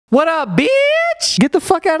What up, bitch? Get the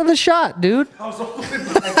fuck out of the shot, dude. All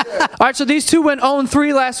right, so these two went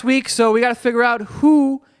 0-3 last week, so we got to figure out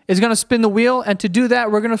who is going to spin the wheel, and to do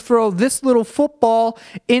that, we're going to throw this little football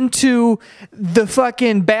into the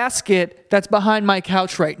fucking basket that's behind my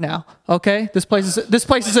couch right now, okay? This place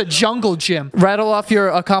is a jungle gym. Rattle off your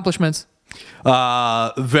accomplishments.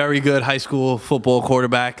 Very good high school football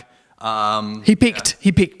quarterback. He peaked.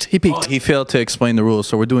 Oh, he failed to explain the rules,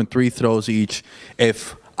 so we're doing 3 throws each.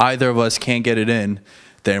 If either of us can't get it in,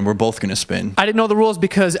 then we're both going to spin. I didn't know the rules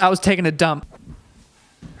because I was taking a dump.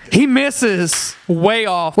 He misses way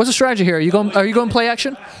off. What's the strategy here? Are you going play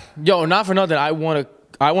action? Yo, not for nothing. I won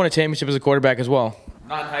a championship as a quarterback as well.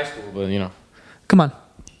 Not in high school, but you know. Come on.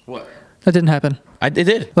 What? That didn't happen. It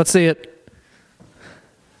did. Let's see it.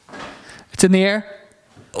 It's in the air.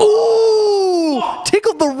 Ooh!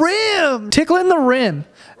 Tickled the rim. Tickling the rim.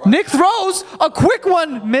 Nick throws. A quick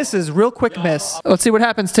one. Misses. Real quick miss. Let's see what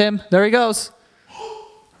happens, Tim. There he goes.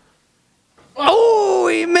 Oh,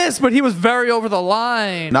 he missed, but he was very over the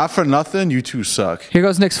line. Not for nothing, you two suck. Here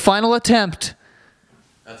goes Nick's final attempt.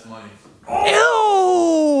 That's money.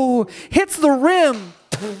 Ew! Hits the rim.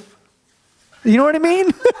 You know what I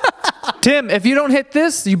mean? Tim, if you don't hit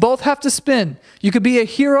this, you both have to spin. You could be a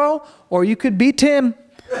hero, or you could be Tim.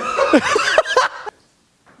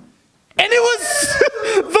 And it was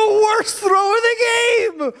the worst throw of the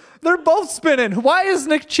game. They're both spinning. Why is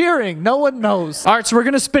Nick cheering? No one knows. All right, so we're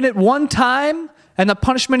going to spin it one time, and the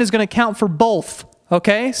punishment is going to count for both.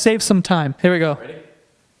 Okay? Save some time. Here we go. Ready?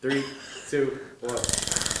 3, 2, 1.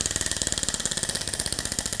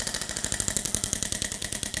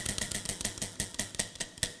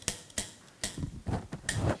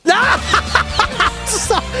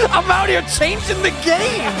 I'm out here changing the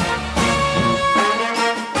game.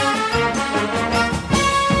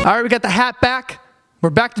 All right, we got the hat back. We're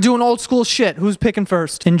back to doing old school shit. Who's picking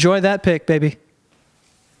first? Enjoy that pick, baby.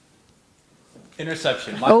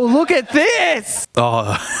 Interception. Oh, look at this.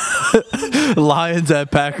 Oh, Lions at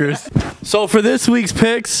Packers. So for this week's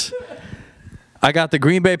picks, I got the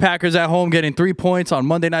Green Bay Packers at home getting 3 points on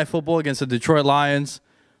Monday Night Football against the Detroit Lions.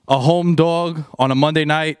 A home dog on a Monday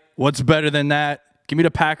night. What's better than that? Give me the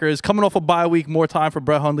Packers. Coming off a bye week, more time for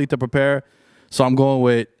Brett Hundley to prepare. So I'm going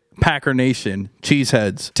with Packer Nation.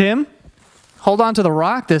 Cheeseheads. Tim, hold on to the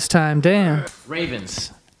rock this time. Damn.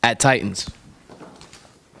 Ravens at Titans.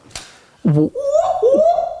 What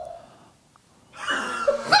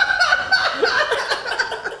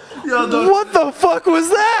the fuck was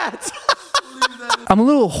that? I'm a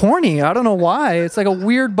little horny. I don't know why. It's like a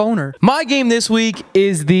weird boner. My game this week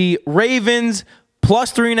is the Ravens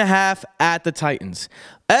plus 3.5 at the Titans.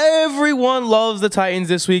 Everyone loves the Titans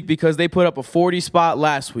this week because they put up a 40 spot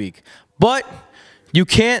last week. But you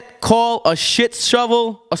can't call a shit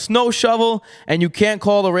shovel a snow shovel, and you can't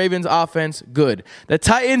call the Ravens offense good. The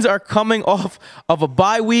Titans are coming off of a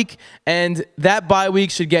bye week, and that bye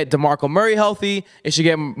week should get DeMarco Murray healthy, it should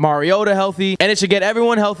get Mariota healthy, and it should get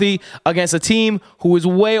everyone healthy against a team who is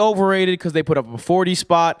way overrated because they put up a 40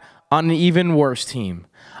 spot on an even worse team.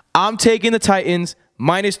 I'm taking the Titans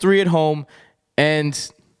 -3 at home,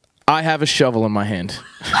 and I have a shovel in my hand.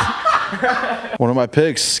 One of my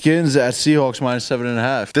picks, Skins at Seahawks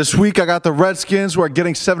 -7.5. This week I got the Redskins who are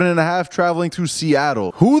getting 7.5 traveling to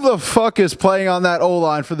Seattle. Who the fuck is playing on that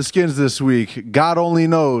O-line for the Skins this week? God only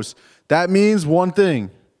knows. That means one thing.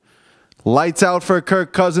 Lights out for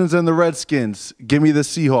Kirk Cousins and the Redskins. Give me the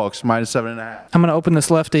Seahawks -7.5. I'm going to open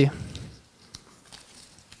this lefty.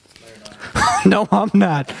 No, I'm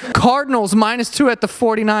not. Cardinals -2 at the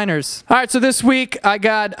 49ers. All right, so this week I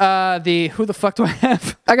got who the fuck do I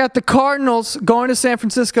have? I got the Cardinals going to San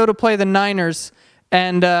Francisco to play the Niners.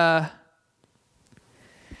 And, yeah,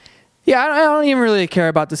 I don't even really care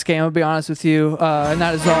about this game, I'll be honest with you. And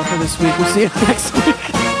that is all for this week. We'll see you next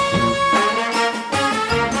week.